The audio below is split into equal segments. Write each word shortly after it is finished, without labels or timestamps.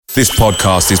This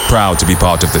podcast is proud to be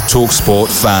part of the TalkSport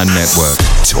Fan Network.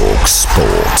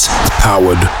 TalkSport.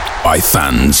 Powered by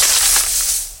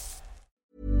fans.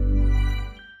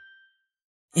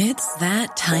 It's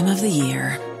that time of the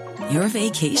year. Your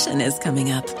vacation is coming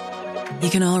up. You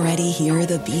can already hear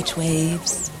the beach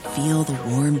waves, feel the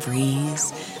warm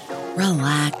breeze,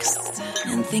 relax,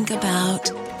 and think about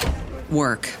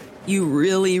work. You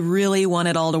really, really want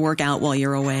it all to work out while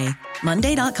you're away.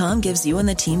 Monday.com gives you and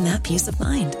the team that peace of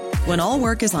mind. When all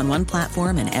work is on one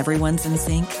platform and everyone's in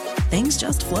sync, things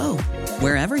just flow.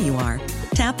 Wherever you are,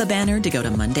 tap the banner to go to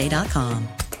Monday.com.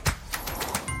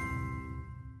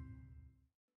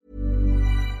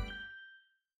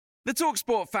 The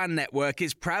TalkSport Fan Network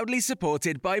is proudly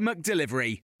supported by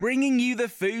McDelivery, bringing you the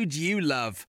food you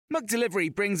love.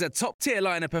 McDelivery brings a top-tier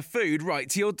lineup of food right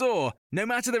to your door. No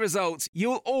matter the result,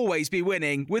 you'll always be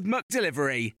winning with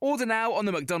McDelivery. Order now on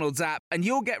the McDonald's app and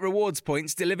you'll get rewards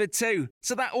points delivered too.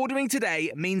 So that ordering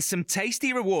today means some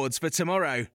tasty rewards for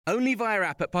tomorrow. Only via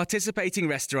app at participating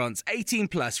restaurants. 18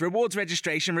 plus. Rewards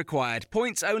registration required.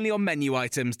 Points only on menu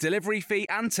items. Delivery fee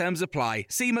and terms apply.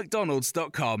 See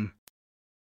mcdonalds.com.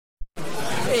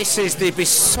 This is the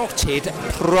besotted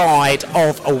pride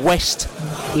of a West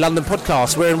London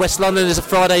podcast. We're in West London. It's a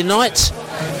Friday night.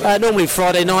 Normally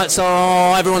Friday nights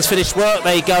are everyone's finished work,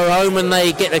 they go home and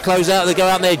they get their clothes out, they go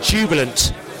out and they're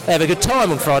jubilant. They have a good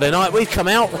time on Friday night. We've come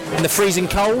out in the freezing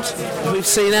cold. We've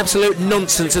seen absolute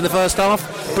nonsense in the first half.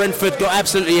 Brentford got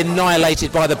absolutely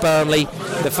annihilated by the Burnley.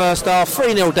 The first half,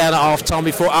 3-0 down at half-time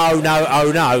before, oh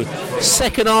no.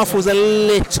 Second half was a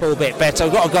little bit better.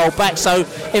 We got a goal back, so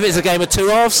if it's a game of two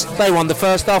halves, they won the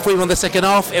first half, we won the second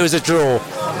half. It was a draw.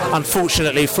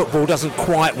 Unfortunately, football doesn't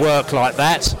quite work like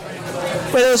that.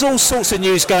 But there was all sorts of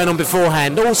news going on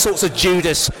beforehand, all sorts of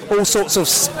Judas, all sorts of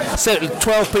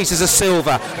 12 pieces of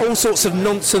silver, all sorts of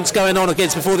nonsense going on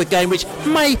before the game, which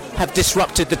may have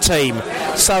disrupted the team.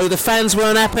 So the fans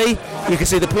weren't happy, you can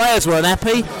see the players weren't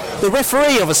happy, the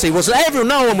referee obviously wasn't,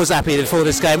 no one was happy before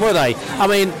this game, were they? I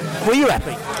mean, were you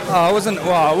happy? I wasn't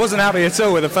happy at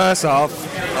all with the first half.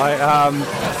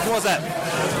 What was that?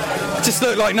 It just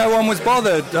looked like no one was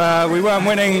bothered. We weren't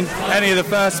winning any of the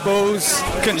first balls,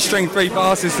 couldn't string three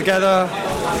passes together.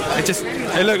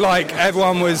 It looked like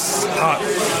everyone was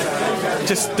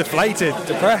just deflated,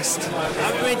 depressed.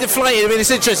 Deflated. It's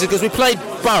interesting because we played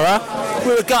Borough.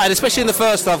 We were gutted, especially in the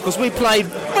first half, because we played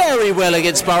very well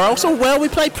against Borough. We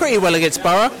played pretty well against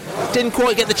Borough. Didn't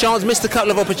quite get the chance, missed a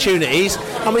couple of opportunities,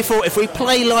 and we thought if we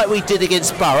play like we did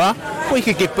against Borough, we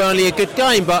could give Burnley a good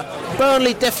game. But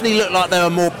Burnley definitely looked like they were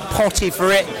more potty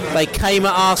for it. They came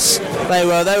at us. They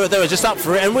were just up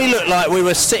for it, and we looked like we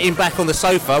were sitting back on the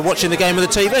sofa watching the game on the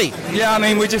TV. Yeah, I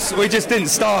mean, we just didn't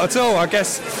start at all. I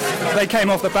guess they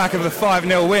came off the back of a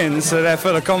 5-0 win, so they're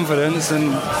full of confidence.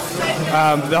 And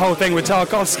the whole thing with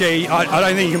Tarkowski, I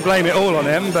don't think you can blame it all on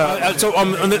him. But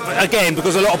again,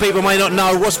 because a lot of people may not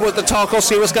know what's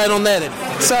going on there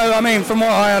then. So, I mean, from what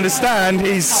I understand,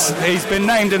 he's been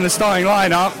named in the starting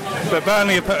lineup, but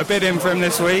Burnley have put a bid in for him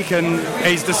this week, and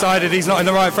he's decided he's not in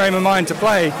the right frame of mind to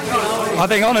play. I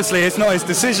think honestly it's not his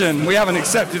decision. We haven't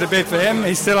accepted a bid for him.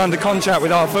 He's still under contract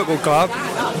with our football club.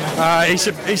 He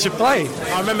should play.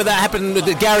 I remember that happened with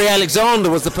Gary Alexander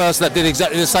was the person that did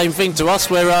exactly the same thing to us,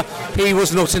 where he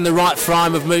was not in the right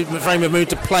frame of mood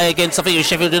to play against, I think it was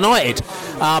Sheffield United.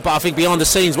 But I think behind the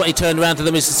scenes what he turned around to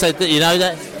them is said that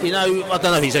I don't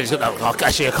know if he said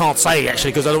actually I can't say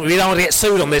because we don't want to get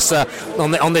sued on this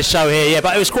on this show here. Yeah,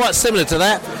 but it was quite similar to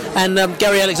that. And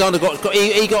Gary Alexander got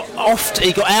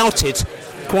outed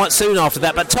quite soon after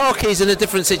that. But Tarky's in a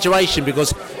different situation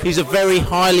because he's a very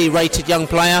highly rated young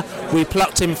player. We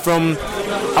plucked him from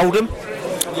Oldham.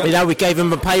 We gave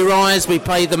him a pay rise, we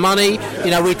paid the money,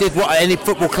 we did what any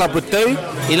football club would do,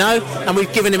 and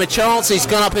we've given him a chance. He's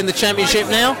gone up in the Championship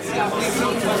now.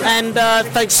 And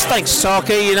thanks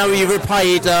Tarky, you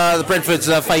repaid the Brentford's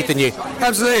faith in you.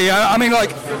 Absolutely.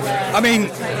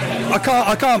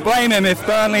 I can't blame him if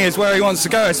Burnley is where he wants to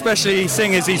go, especially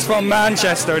seeing as he's from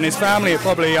Manchester and his family are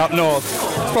probably up north.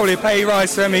 It's probably a pay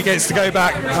rise for him, he gets to go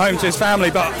back home to his family,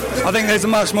 but I think there's a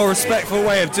much more respectful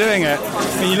way of doing it.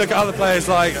 When you look at other players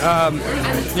like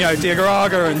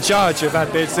Diagoraga and Judge who've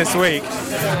had bids this week,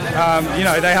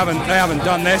 they haven't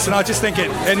done this, and I just think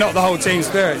it knocked the whole team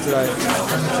spirit today.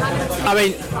 I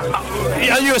mean,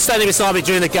 you were standing beside me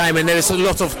during the game and there was a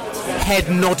lot of head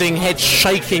nodding, head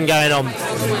shaking going on.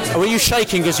 Were you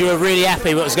shaking because you were really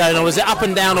happy what was going on? Was it up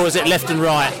and down or was it left and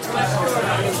right?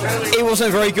 It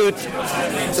wasn't very good.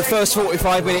 The first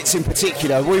 45 minutes in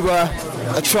particular, we were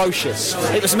atrocious.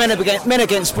 It was men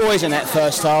against boys in that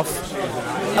first half.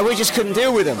 and we just couldn't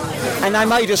deal with them. And they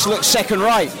made us look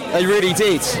second-rate. They really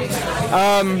did.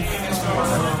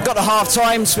 Got to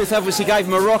half-time. Smith obviously gave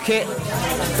them a rocket.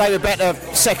 They were better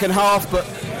second half, but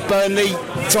Burnley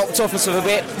dropped off us a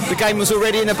bit. The game was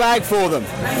already in the bag for them.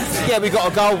 Yeah, we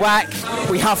got a goal back.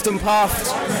 We huffed and puffed.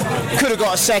 Could have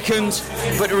got a second,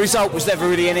 but the result was never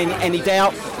really in any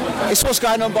doubt. It's what's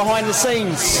going on behind the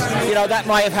scenes. You know, that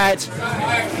might have had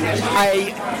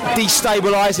a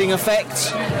destabilising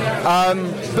effect.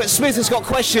 But Smith has got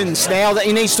questions now that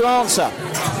he needs to answer.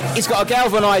 He's got to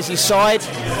galvanise his side,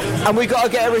 and we've got to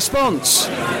get a response.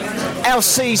 Our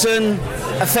season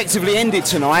effectively ended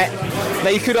tonight. Now,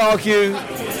 you could argue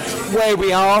where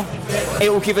we are. It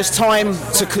will give us time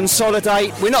to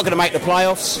consolidate. We're not going to make the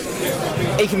playoffs.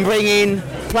 He can bring in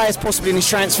players possibly in his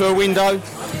transfer window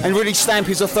and really stamp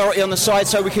his authority on the side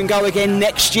so we can go again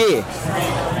next year.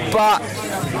 But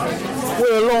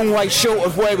we're a long way short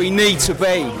of where we need to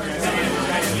be.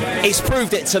 He's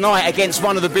proved it tonight against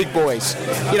one of the big boys.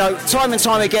 You know, time and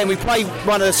time again, we play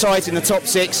one of the sides in the top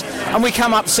 6 and we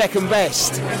come up second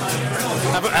best.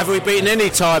 Have we beaten any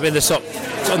time in the top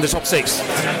 6?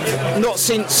 Not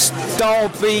since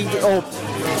Derby or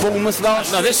Bournemouth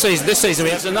last. No, this season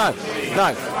we haven't. No.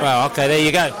 Well, okay, there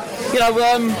you go. You know,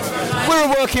 we're a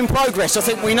work in progress. I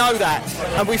think we know that,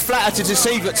 and we flatter to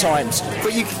deceive at times.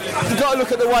 But you've got to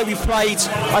look at the way we played.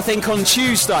 I think on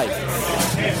Tuesday.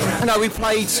 You know, we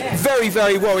played very,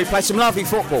 very well. We played some lovely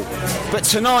football. But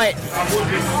tonight,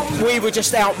 we were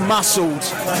just out-muscled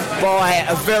by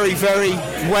a very, very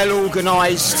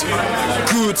well-organised,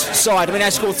 good side. I mean,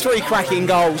 they scored 3 cracking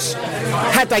goals.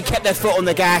 Had they kept their foot on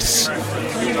the gas,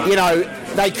 you know,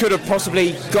 they could have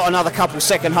possibly got another couple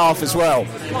second half as well.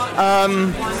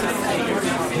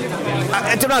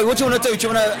 I don't know, what do you want to do? Do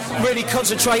you want to really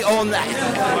concentrate on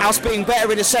us being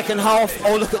better in the second half,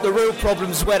 or look at the real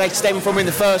problems where they stem from in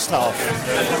the first half?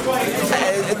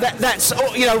 That's,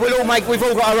 you know, we've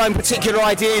all got our own particular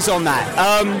ideas on that.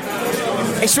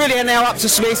 It's really now up to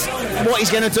Smith what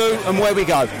he's going to do and where we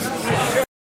go.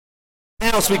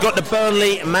 We got the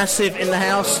Burnley massive in the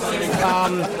house,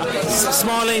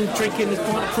 smiling, drinking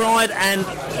pride, and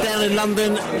down in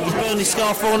London, Burnley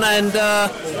scarf on, and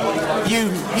you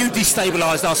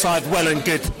destabilised our side well and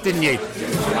good, didn't you?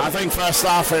 I think first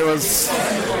half it was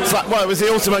the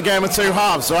ultimate game of 2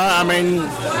 halves, right? I mean,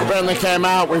 Burnley came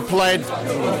out, we played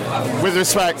with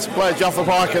respect, played Joffa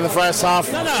Park in the first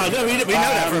half. No, we know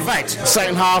that for a fact.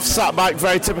 Second half, sat back,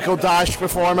 very typical Daesh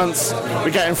performance.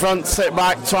 We get in front, sit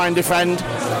back, try and defend.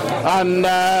 And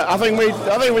I think we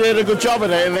did a good job at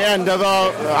it in the end,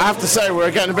 although I have to say we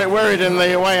were getting a bit worried in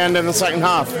the away end in the second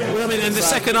half. Well, I mean, in the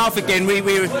second half again, we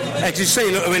as you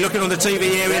see, we're looking on the TV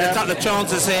here, we had a couple of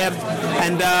chances here,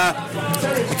 and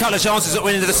a couple of chances that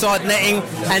went into the side netting,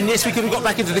 and yes, we could have got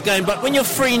back into the game, but when you're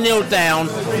 3-0 down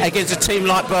against a team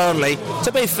like Burnley,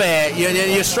 to be fair,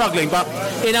 you're struggling, but,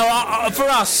 you know, for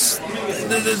us,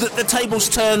 the tables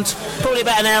turned probably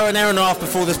about an hour and a half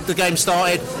before the game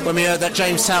started, when we heard that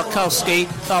James Tarkowski,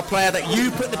 our player that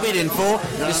you put the bid in for,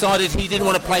 decided he didn't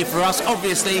want to play for us,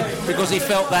 obviously because he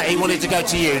felt that he wanted to go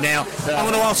to you. Now, I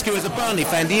want to ask you as a Burnley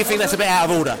fan, do you think that's a bit out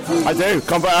of order? I do.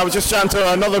 I was just chatting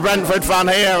to another Brentford fan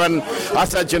here, and I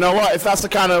said, you know what, if that's the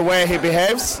kind of way he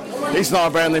behaves, he's not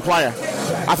a Burnley player.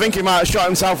 I think he might have shot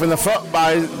himself in the foot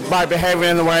by behaving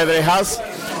in the way that he has.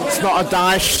 It's not a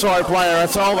Daesh sort of player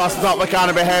at all. That's not the kind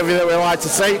of behaviour that we like to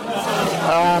see.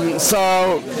 I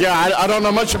don't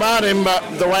know much about him, but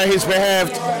the way he's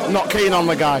behaved, not keen on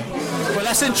the guy. Well,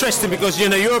 that's interesting because, you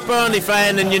know, you're a Burnley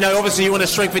fan and, you know, obviously you want to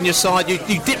strengthen your side. You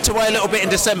dipped away a little bit in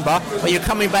December, but you're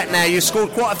coming back now. You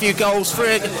scored quite a few goals,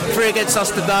 three against us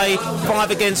today,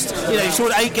 5 against, you know, you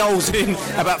scored 8 goals in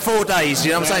about 4 days,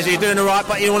 you know what I'm saying? So you're doing all right,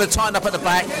 but you want to tighten up at the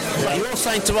back. But you're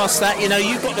saying to us that, you know,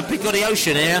 you've got the big of the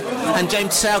ocean here, and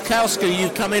James Tarkowski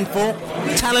you've come in for,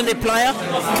 talented player.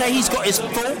 Okay, he's got his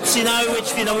faults, you know,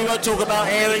 which, you know, we won't talk about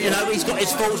here, you know, he's got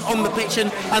his faults on the pitch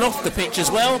and off the pitch as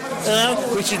well,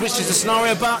 which is the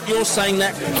scenario, but you're saying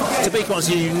that, to be quite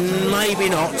honest with you, maybe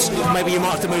not. Maybe you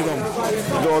might have to move on.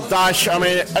 Well, Dash, I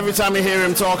mean, every time you hear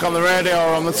him talk on the radio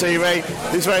or on the TV,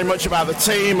 he's very much about the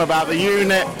team, about the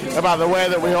unit, about the way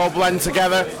that we all blend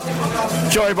together.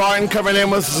 Joey Barton coming in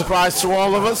was a surprise to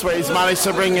all of us, but he's managed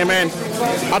to bring him in.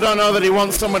 I don't know that he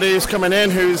wants somebody who's coming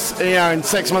in who's, you know, in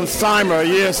 6 months' time or a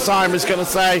year's time is going to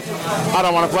say, I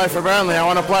don't want to play for Burnley, I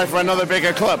want to play for another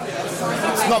bigger club.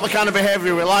 It's not the kind of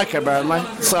behaviour we like at Burnley,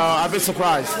 so I'd be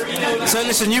surprised. So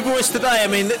listen, you boys today, I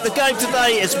mean, the game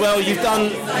today as well, you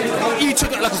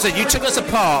took it, like I said, you took us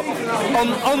apart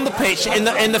on the pitch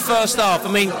in the first half.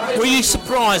 I mean, were you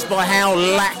surprised by how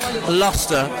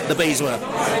lacklustre the Bees were?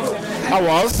 I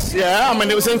was, yeah. I mean,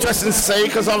 it was interesting to see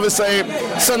because obviously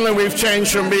suddenly we've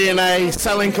changed from being a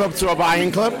selling club to a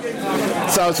buying club.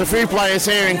 So there's a few players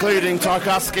here, including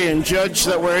Tarkowski and Judge,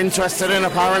 that we're interested in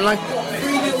apparently.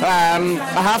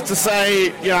 I have to say,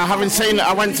 having seen it,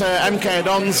 I went to MK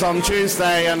Dons on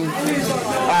Tuesday and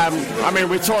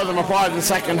we tore them apart in the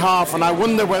second half, and I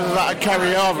wonder whether that would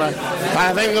carry over. And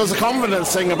I think there was a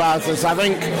confidence thing about us. I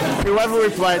think whoever we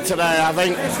played today, I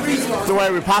think the way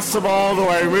we passed the ball, the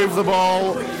way we moved the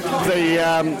ball,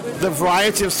 the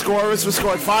variety of scorers. We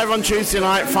scored 5 on Tuesday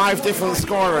night, 5 different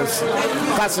scorers.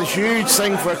 That's a huge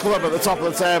thing for a club at the top of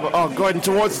the table, or going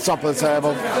towards the top of the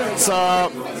table. So,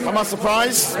 am I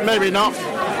surprised? Maybe not.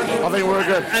 I think we're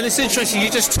good. And it's interesting,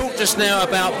 you just talked just now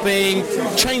about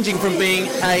changing from being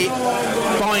a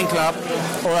buying club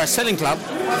or a selling club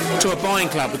to a buying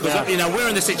club, because we're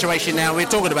in the situation now, we're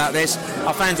talking about this,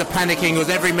 our fans are panicking because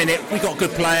every minute we've got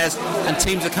good players and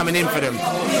teams are coming in for them.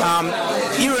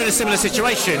 You were in a similar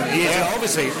situation,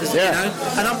 obviously,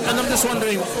 and I'm just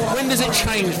wondering, when does it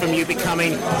change from you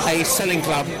becoming a selling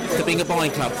club to being a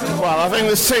buying club? Well, I think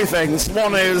there's 2 things.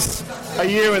 One is a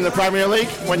year in the Premier League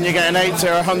when you get an 80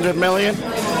 or 100 million.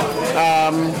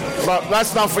 But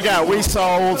let's not forget, we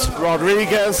sold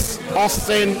Rodriguez,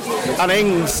 Austin and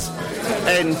Ings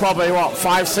in probably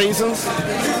 5 seasons.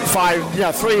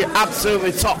 3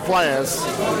 absolutely top players.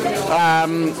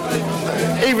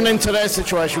 Even in today's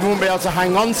situation, we won't be able to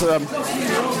hang on to them.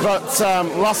 But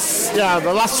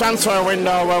the last transfer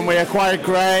window when we acquired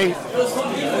Gray,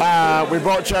 we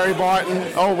bought Jerry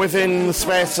Barton, all within the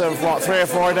space of 3 or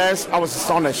 4 days. I was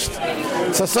astonished.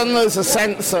 So suddenly there's a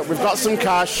sense that we've got some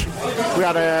cash. We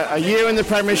had a year in the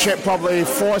Premiership probably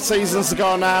 4 seasons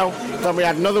ago now. Then we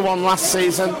had another one last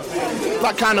season.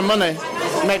 That kind of money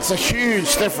makes a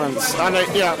huge difference. And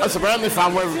as a Burnley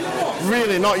fan, we're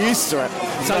really not used to it.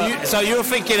 So you're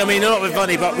thinking, I mean, a lot of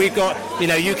money, but we've got,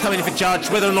 you coming in for Judge,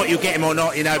 whether or not you get him or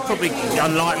not, probably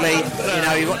unlikely.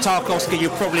 You've got Tarkowski,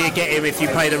 you'll probably get him if you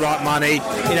pay the right money.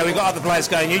 We've got other players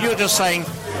going. You're just saying,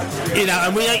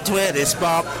 and we hate to hear this,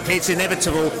 but it's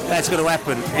inevitable that's going to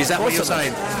happen. Is that what you're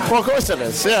saying? Well, of course it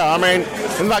is, yeah. I mean,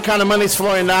 and that kind of money's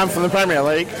flowing down from the Premier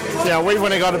League. We've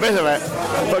only got a bit of it.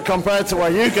 But compared to where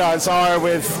you guys are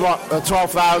with, a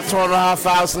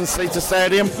 12,500 seater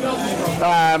stadium,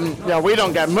 we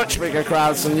don't get much bigger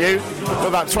crowds than you. But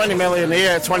that 20 million a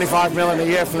year, 25 million a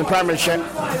year from the Premiership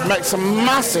makes a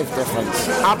massive difference.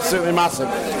 Absolutely massive.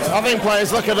 I think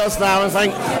players look at us now and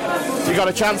think, you've got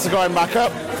a chance of going back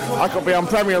up. I could be on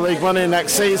Premier League money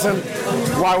next season.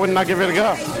 Why wouldn't I give it a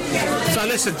go? So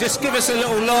listen, just give us a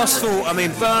little last thought. I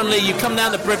mean, Burnley, you come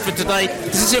down to Brentford today.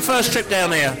 This is your first trip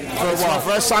down here for a while. It's my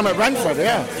first time at Brentford,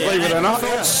 believe it or not.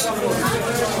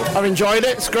 I've enjoyed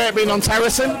it. It's great being on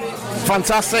Terracing.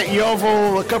 Fantastic.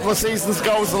 Yeovil, a couple of seasons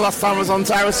ago was the last time I was on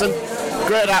Terracing.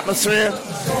 Great atmosphere.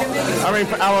 I mean,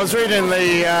 I was reading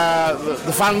the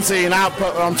fanzine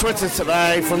output on Twitter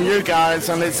today from you guys,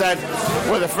 and it said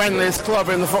we're the friendliest club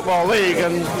in the Football League,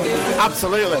 and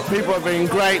absolutely, people have been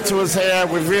great to us here.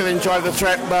 We've really enjoyed the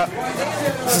trip, but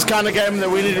this is the kind of game that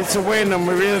we needed to win, and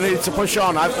we really needed to push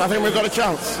on. I think we've got a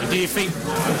chance. Do you think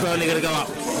Burnley are going to go up?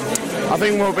 I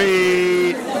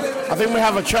think we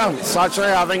have a chance,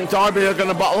 actually. I think Derby are going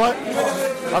to bottle it.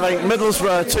 I think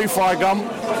Middlesbrough are too far gone.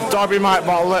 Derby might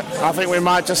bottle it. I think we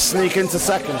might just sneak into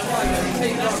second.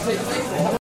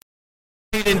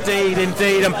 Indeed.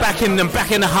 And back in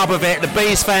the hub of it, the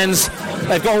Bees fans,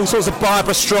 they've got all sorts of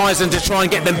Barbara Streisand to try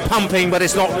and get them pumping, but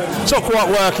it's not quite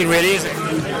working, really, is it?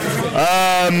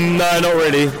 No, not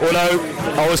really. Although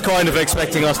I was kind of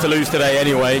expecting us to lose today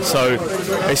anyway, so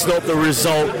it's not the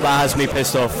result that has me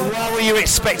pissed off. Why were you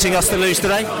expecting us to lose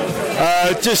today?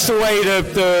 Just the way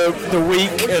the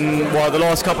week and the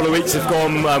last couple of weeks have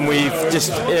gone, and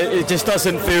it just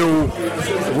doesn't feel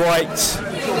right.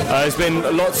 There's been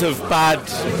lots of bad,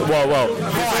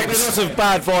 lots of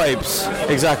bad vibes.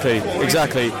 Exactly,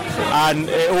 and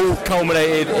it all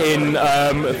culminated in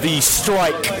the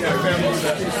strike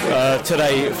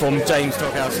today from James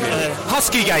Tarkowski.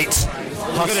 Huskygate.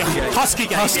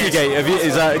 Huskygate.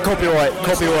 Is that copyright?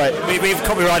 We've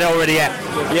copyrighted already,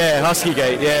 Yeah,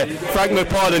 Huskygate. Yeah. Frank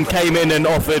McParland came in and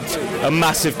offered a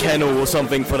massive kennel or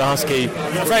something for the husky.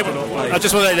 I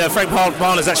just want to know, Frank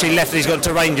McParland's actually left and he's gone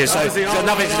to Rangers, so it's got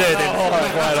nothing to do with it. All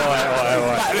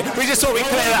right. We just thought we'd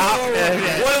clear that up.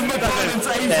 One of McParland's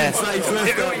agents.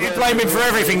 You blame him for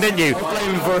everything, didn't you? I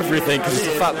blame him for everything because he's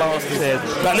a fat bastard.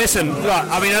 But listen, right,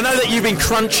 I mean, I know that you've been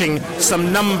crunching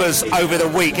some numbers over the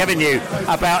week, haven't you?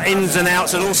 About ins and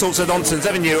outs and all sorts of nonsense,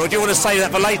 haven't you? Or do you want to save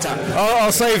that for later?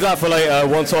 I'll save that for later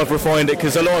once I've refined it,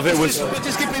 because a lot of it was... But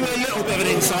just give me a little bit bit of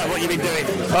an insight of what you've been doing.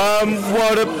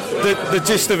 Well, the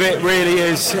gist of it really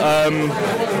is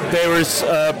there is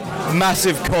a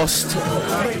massive cost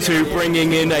to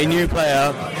bringing in a new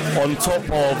player on top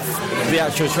of the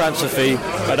actual transfer fee,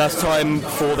 but that's time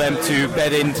for them to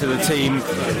bed into the team,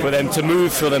 for them to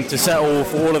move, for them to settle,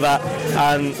 for all of that.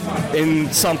 And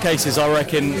in some cases I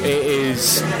reckon it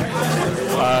is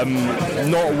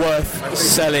not worth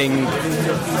selling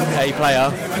a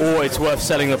player, or it's worth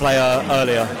selling the player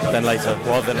earlier than later,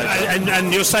 rather than later.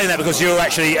 And you're saying that because you're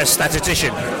actually a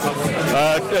statistician?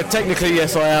 Technically,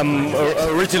 yes, I am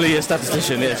originally a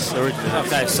statistician, yes.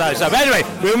 Okay, so but anyway,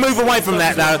 we'll move away from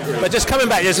that now, but just coming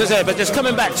back,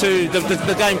 to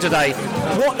the game today,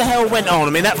 what the hell went on?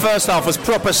 I mean, that first half was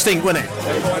proper stink, wasn't it?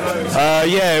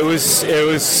 Yeah, it was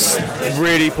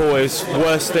really poor. It was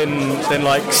worse than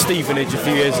like Stevenage a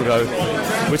few years ago,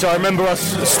 which I remember us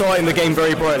starting the game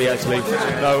very brightly, actually.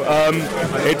 No,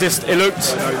 it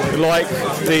looked like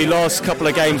the last couple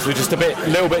of games were just a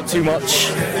little bit too much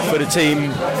for the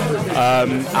team,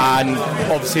 and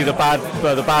obviously the bad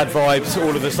vibes,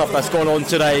 all of the stuff that's gone on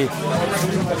today.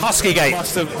 The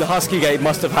Huskygate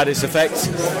must have had its effect.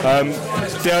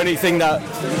 The only thing that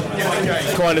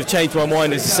kind of changed my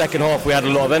mind is the second half. We had a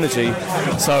lot of energy,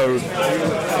 so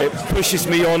it pushes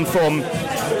me on from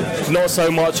not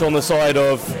so much on the side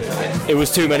of it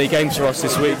was too many games for us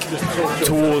this week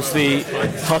towards the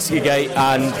Huskygate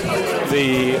and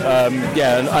the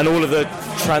and all of the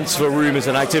transfer rumours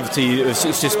and activity. It's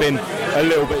just been a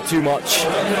little bit too much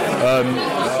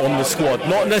on the squad,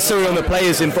 not necessarily on the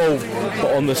players involved,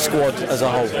 but on the squad as a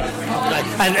whole.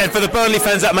 And for the Burnley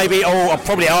fans that maybe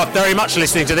probably are very much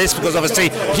listening to this, because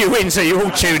obviously you win, so you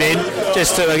all tune in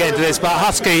just to get to this. But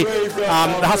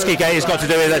the Huskygate has got to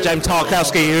do with James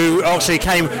Tarkowski, who actually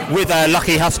came with a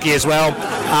lucky Husky as well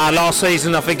last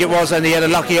season, I think it was, and he had a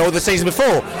lucky, or the season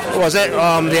before, was it?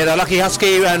 He had a lucky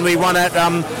Husky, and we won at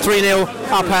 3-0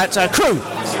 up at Crewe.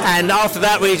 And after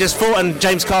that we just fought, and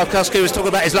James Tarkowski was talking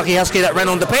about his lucky Husky that ran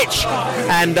on the pitch.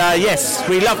 And yes,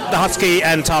 we love the Husky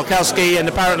and Tarkowski, and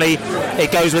apparently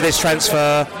it goes with his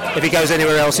transfer. If he goes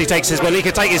anywhere else, he can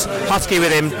take his Husky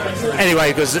with him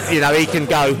anyway, because he can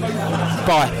go.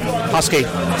 Bye, Husky.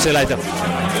 See you later.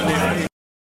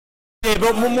 Yeah,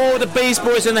 but more of the Beast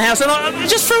Boys in the house. And I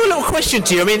just throw a little question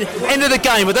to you. I mean, end of the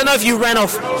game, I don't know if you ran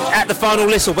off at the final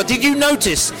whistle, but did you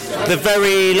notice the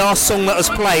very last song that was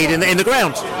played in the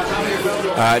ground?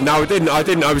 No, I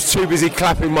didn't. I was too busy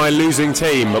clapping my losing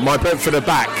team, my Brentford are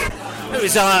back. It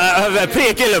was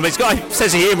Peter Gillam. It's got a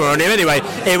sense of humour on him anyway.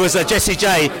 It was Jessie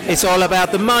J. It's all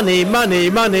about the money, money,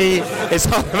 money. It's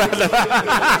all about the...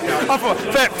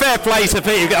 fair play to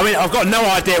Peter. I mean, I've got no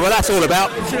idea what that's all about.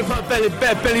 Should have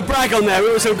put Billy Bragg on there.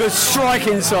 It was some good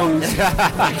striking songs.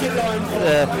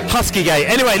 Huskygate.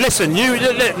 Anyway, listen, you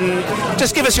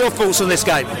just give us your thoughts on this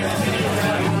game.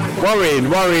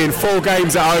 Worrying. 4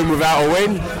 games at home without a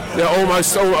win. They're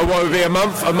almost what would be a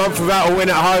month without a win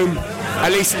at home.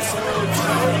 At least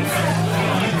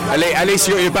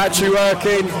you got your battery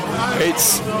working.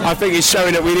 I think it's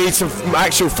showing that we need some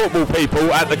actual football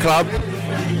people at the club,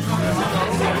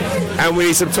 and we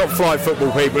need some top flight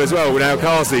football people as well. Now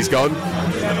Carsley's gone.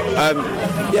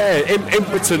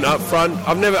 Impotent up front.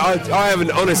 I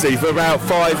haven't honestly for about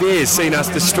 5 years seen us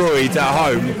destroyed at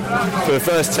home for the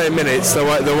first 10 minutes. The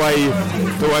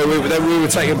way we were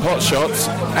taking pot shots,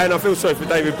 and I feel sorry for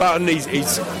David Button.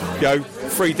 He's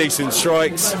 3 decent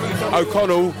strikes.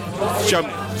 O'Connell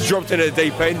dropped in at the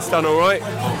deep end. He's done all right.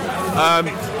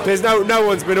 There's no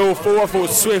one's been awful. I thought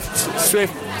Swift,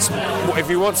 if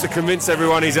he wants to convince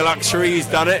everyone he's a luxury, he's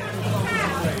done it.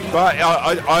 But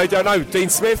I don't know. Dean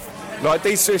Smith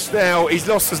now, he's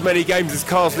lost as many games as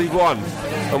Carsley won,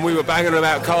 and we were banging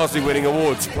about Carsley winning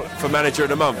awards for Manager of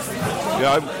the Month.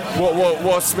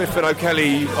 What's Smith and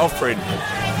O'Kelly offering?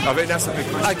 I think that's a big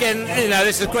question. Again,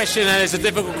 this is a question, and it's a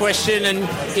difficult question, and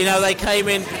they came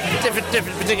in different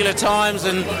particular times,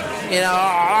 and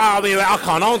I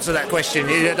can't answer that question.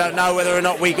 You don't know whether or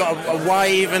not we got a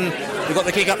wave and we got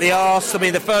the kick up the arse. I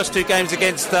mean, the first 2 games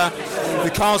against the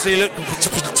Carsley looked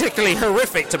particularly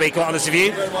horrific, to be quite honest with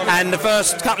you, and the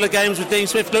first couple of games with Dean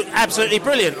Swift looked absolutely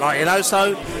brilliant.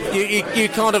 So you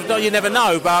kind of you never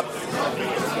know, but.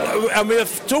 And we were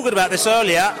talking about this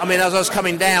earlier. I mean, as I was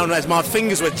coming down, as my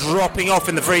fingers were dropping off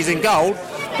in the freezing cold,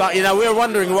 but we were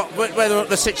wondering whether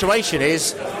the situation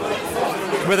is,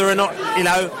 whether or not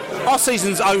our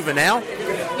season's over now.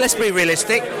 Let's be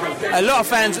realistic. A lot of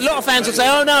fans will say,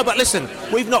 "Oh no," but listen,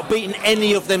 we've not beaten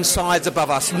any of them sides above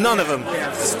us. None of them. We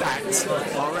have stats.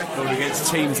 Our record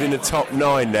against teams in the top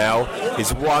 9 now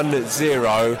is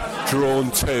 1-0,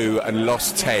 drawn 2, and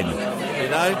lost 10. You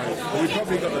know, we've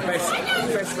probably got the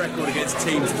best record against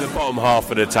teams in the bottom half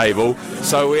of the table.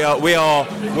 So we are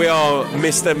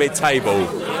Mr. Mid-table.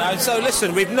 You know, so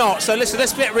listen, we've not. So listen,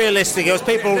 let's get realistic. It was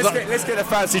people. Let's get a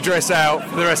fancy dress out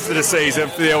for the rest of the season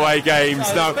for the away games.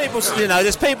 No, people, you know,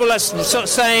 there's people that's sort of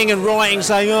saying and writing,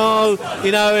 saying, "Oh,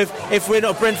 you know, if we're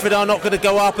not Brentford are not going to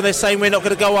go up," and they're saying we're not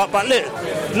going to go up. But look,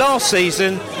 last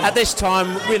season at this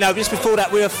time, you know, just before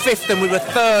that, we were 5th and we were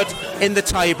 3rd in the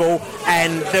table,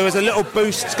 and there was a little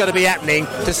boost going to be happening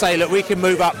to say, look, we can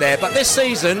move up there. But this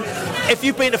season, if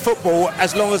you've been to football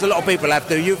as long as a lot of people have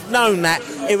to, you've known that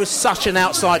it was such an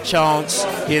outside chance,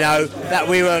 you know, that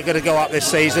we were going to go up this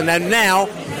season. And now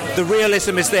the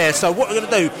realism is there. So what we're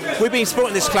going to do, we've been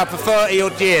supporting this club for 30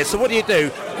 odd years. So what do?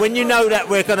 When you know that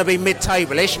we're going to be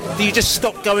mid-table-ish, do you just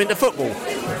stop going to football?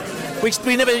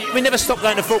 We never stopped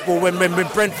going to football when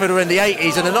Brentford were in the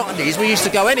 80s and the 90s. We used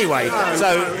to go anyway.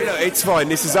 So it's fine.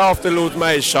 This is after Lord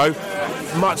Mayor's show,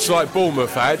 much like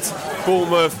Bournemouth had.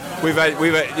 Bournemouth, we've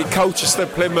had Colchester,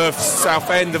 Plymouth,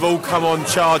 Southend have all come on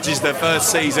charges their first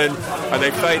season and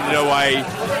they faded away.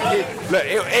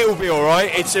 It'll be all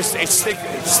right. It's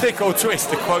stick or twist,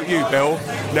 to quote you, Bill.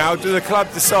 Now, do the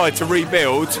club decide to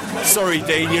rebuild? Sorry,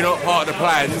 Dean, you're not part of the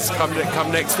plans.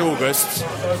 Come next August.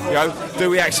 You know, do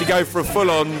we actually go for a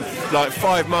full-on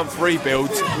 5-month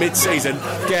rebuild mid-season?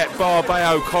 Get Barbet,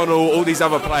 O'Connell, all these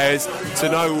other players to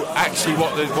know actually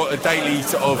what the daily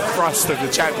sort of thrust of the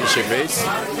championship is,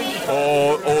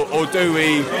 or do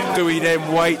we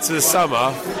then wait to the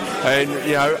summer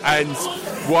and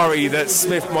worry that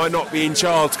Smith might not be in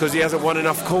charge because he hasn't won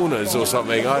enough corners or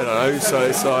something? I don't know. So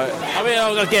it's like, I mean,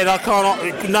 again,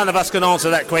 none of us can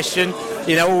answer that question.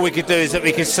 You know, all we could do is that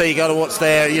we can see what's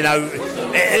there. You know,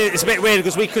 it's a bit weird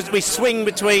because we swing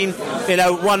between, you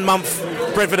know, 1 month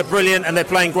Brentford are brilliant and they're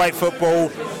playing great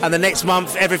football, and the next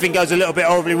month everything goes a little bit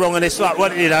horribly wrong, and it's like,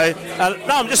 what, you know? No,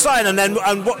 I'm just saying,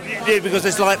 because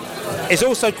it's like, it's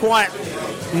also quite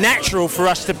natural for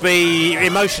us to be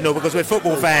emotional because we're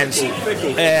football fans,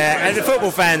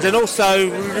 and also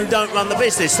don't run the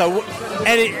business. So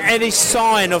any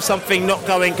sign of something not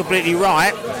going completely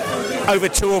right over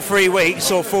 2 or 3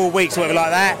 weeks or 4 weeks or whatever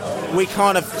like that, we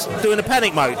kind of do in a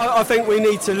panic mode. I think we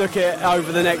need to look at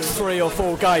over the next 3 or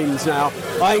 4 games now.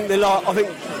 I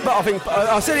think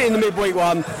I said it in the midweek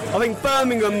one. I think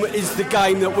Birmingham is the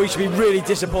game that we should be really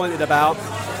disappointed about.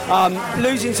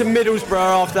 Losing to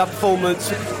Middlesbrough after that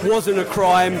performance wasn't a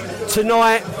crime.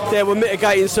 Tonight there were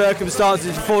mitigating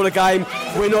circumstances before the game.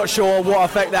 We're not sure what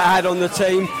effect that had on the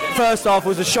team. First half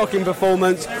was a shocking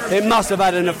performance. It must have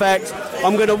had an effect.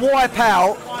 I'm going to wipe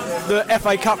out the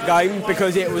FA Cup game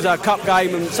because it was a cup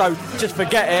game, and so just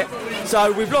forget it.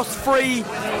 So we've lost 3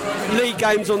 league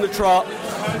games on the trot.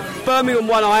 Birmingham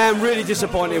one I am really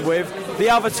disappointed with. The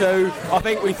other 2 I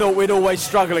think we thought we'd always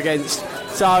struggle against.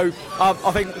 So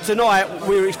I think tonight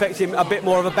we were expecting a bit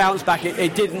more of a bounce back.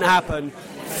 It didn't happen.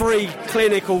 3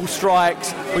 clinical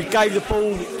strikes. We gave the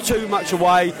ball too much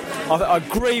away. I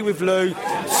agree with Lou.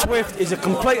 Swift is a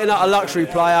complete and utter luxury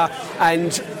player,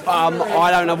 and I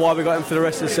don't know why we got him for the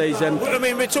rest of the season. Well, I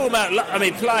mean, we're talking about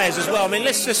players as well. I mean,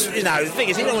 let's just, you know, the thing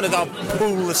is, you don't want to go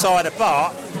pull the side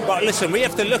apart. But listen, we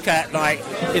have to look at,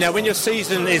 when your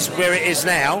season is where it is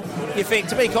now, you think,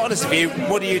 to be quite honest with you,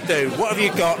 what do you do? What have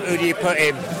you got? Who do you put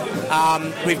in?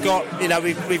 We've got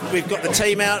the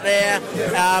team out there.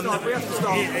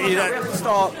 We have to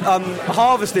start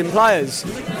harvesting players.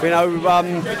 You know,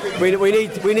 we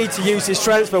need to use this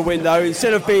transfer window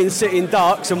instead of being sitting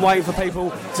ducks and waiting for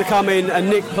people to come in and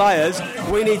nick players.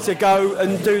 We need to go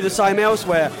and do the same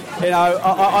elsewhere. You know,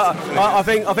 I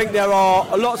think there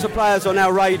are lots of players on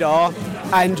our radar,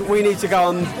 and we need to go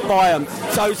and buy them.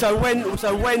 So when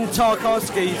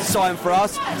Tarkowski signed for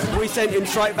us, we sent him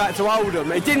straight back to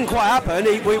Oldham. It didn't quite happen.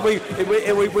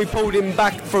 We pulled him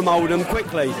back from Oldham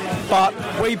quickly, but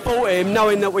we bought him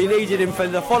knowing that we needed him for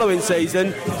the following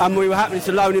season, and we were happy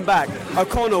to loan him back.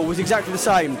 O'Connell was exactly the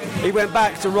same. He went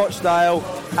back to Rochdale,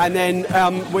 and then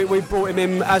we brought him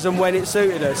in as and when it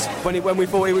suited us, when we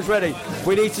thought he was ready.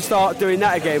 We need to start doing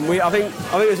that again. I think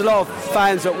there's a lot of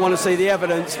fans that want to see the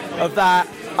evidence of that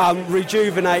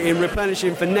rejuvenating,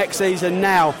 replenishing for next season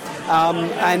now.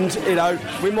 And you know,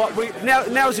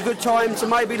 now's a good time to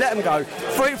maybe let them go.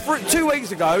 2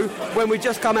 weeks ago, when we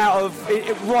just come out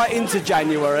of right into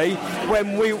January,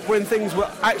 when things were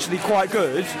actually quite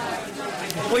good,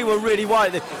 we were really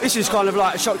worried. This is kind of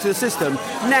like a shock to the system.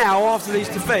 Now, after these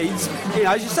defeats,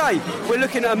 as you say, we're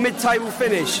looking at a mid-table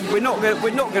finish. We're not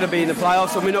going to be in the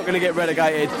playoffs, and we're not going to get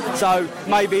relegated. So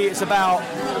maybe it's about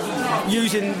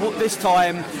using this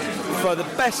time for the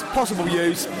best possible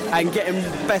use and getting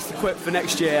best equipped for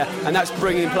next year, and that's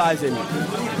bringing players in.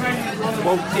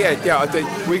 Well, yeah. I think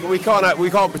we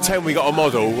can't pretend we got a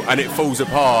model and it falls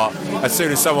apart as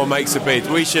soon as someone makes a bid.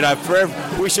 We should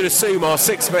assume our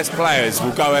 6 best players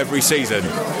will go every season,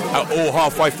 or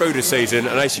halfway through the season,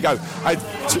 and they should go.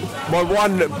 My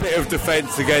one bit of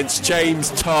defence against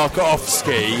James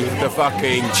Tarkowski, the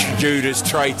fucking Judas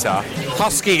traitor,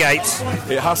 Huskygate,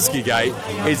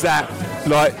 is that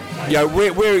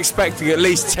we're expecting at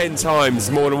least 10 times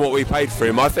more than what we paid for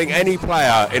him. I think any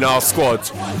player in our squad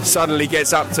suddenly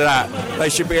gets up to that, they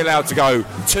should be allowed to go.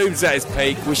 Tomb's at his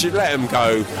peak, we should let him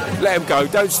go.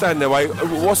 Don't stand their way.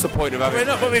 What's the point of having...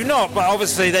 But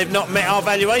obviously they've not met our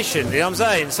valuation, you know what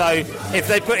I'm saying? So if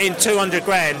they put in 200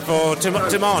 grand for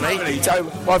Tamani...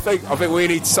 I think we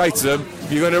need to say to them,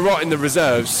 you're going to rot in the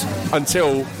reserves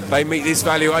until they meet this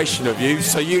valuation of you,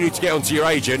 so you need to get onto your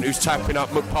agent who's tapping up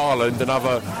McParland and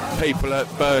other people at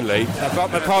Burnley.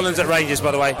 McParland's at Rangers,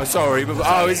 by the way. Sorry,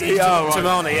 is he? Right.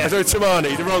 Tamani, yeah.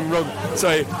 Tamani, the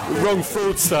wrong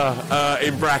fraudster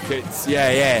in brackets.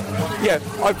 Yeah.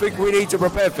 I think we need to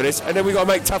prepare for this, and then we've got to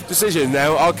make tough decisions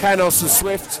now. Our Canos and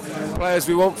Swift, players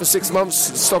we want for 6 months,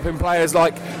 stopping players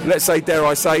like, let's say, dare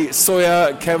I say,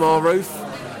 Sawyer and Kemar Roof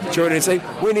joining the team.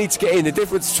 We need to get in. The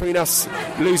difference between us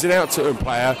losing out to a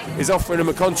player is offering him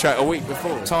a contract a week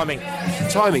before. Timing,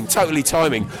 totally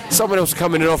timing. Someone else will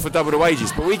come in and offer double the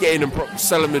wages, but we get in and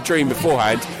sell them the dream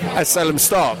beforehand and sell them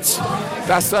starts.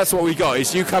 That's what we got,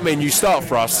 is you come in, you start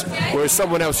for us, whereas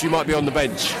someone else, you might be on the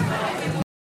bench.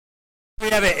 We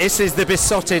have it. This is the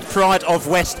Besotted Pride of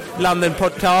West London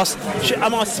podcast.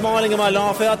 Am I smiling? Am I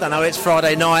laughing? I don't know. It's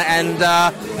Friday night, and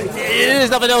there's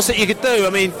nothing else that you could do.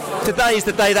 I mean, today is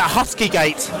the day that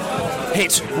Huskygate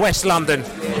hit West London.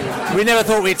 We never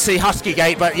thought we'd see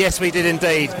Huskygate, but yes, we did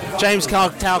indeed. James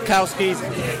Tarkowski's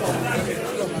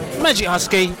Magic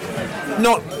Husky,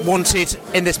 not wanted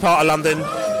in this part of London.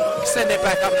 Send it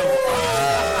back up north.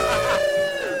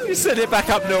 You send it back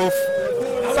up north.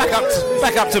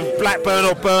 Back up to Blackburn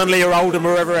or Burnley or Oldham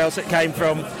or wherever else it came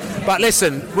from. But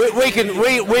listen, we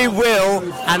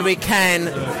will and we can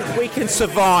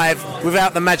survive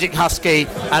without the Magic Husky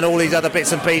and all these other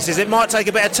bits and pieces. It might take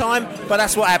a bit of time, but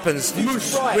that's what happens.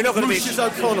 We're not going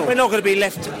to be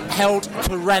left held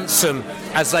to ransom,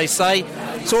 as they say.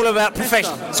 It's all about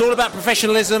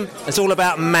professionalism. It's all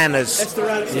about manners.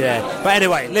 Yeah. But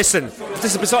anyway, listen. This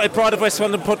is the Besotted Pride of West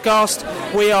London podcast.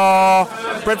 We are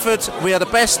Brentford. We are the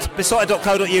best.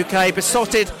 Besotted.co.uk.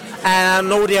 Besotted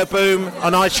and Audio Boom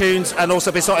on iTunes, and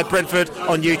also Besotted Brentford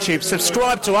on YouTube.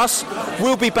 Subscribe to us.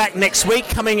 We'll be back next week,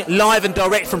 coming live and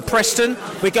direct from Preston.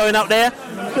 We're going up there.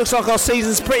 Looks like our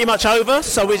season's pretty much over,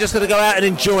 so we're just going to go out and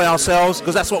enjoy ourselves,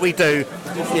 because that's what we do.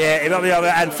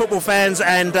 Yeah, and football fans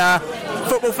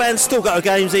still go to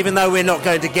games, even though we're not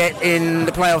going to get in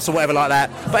the playoffs or whatever like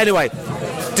that. But anyway,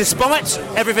 despite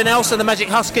everything else and the Magic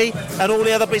Husky and all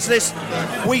the other business,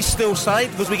 we still say,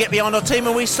 because we get behind our team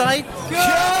and we say,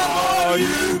 Go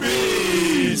you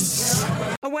bees!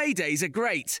 Away days are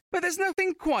great, but there's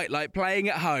nothing quite like playing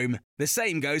at home. The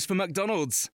same goes for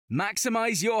McDonald's.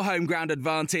 Maximise your home ground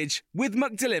advantage with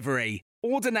McDelivery.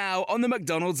 Order now on the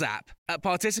McDonald's app. At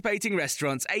participating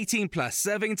restaurants, 18 plus,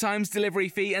 serving times, delivery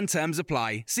fee and terms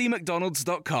apply. See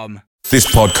mcdonalds.com.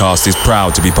 This podcast is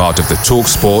proud to be part of the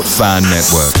TalkSport Fan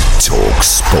Network.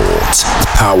 TalkSport.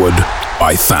 Powered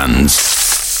by fans.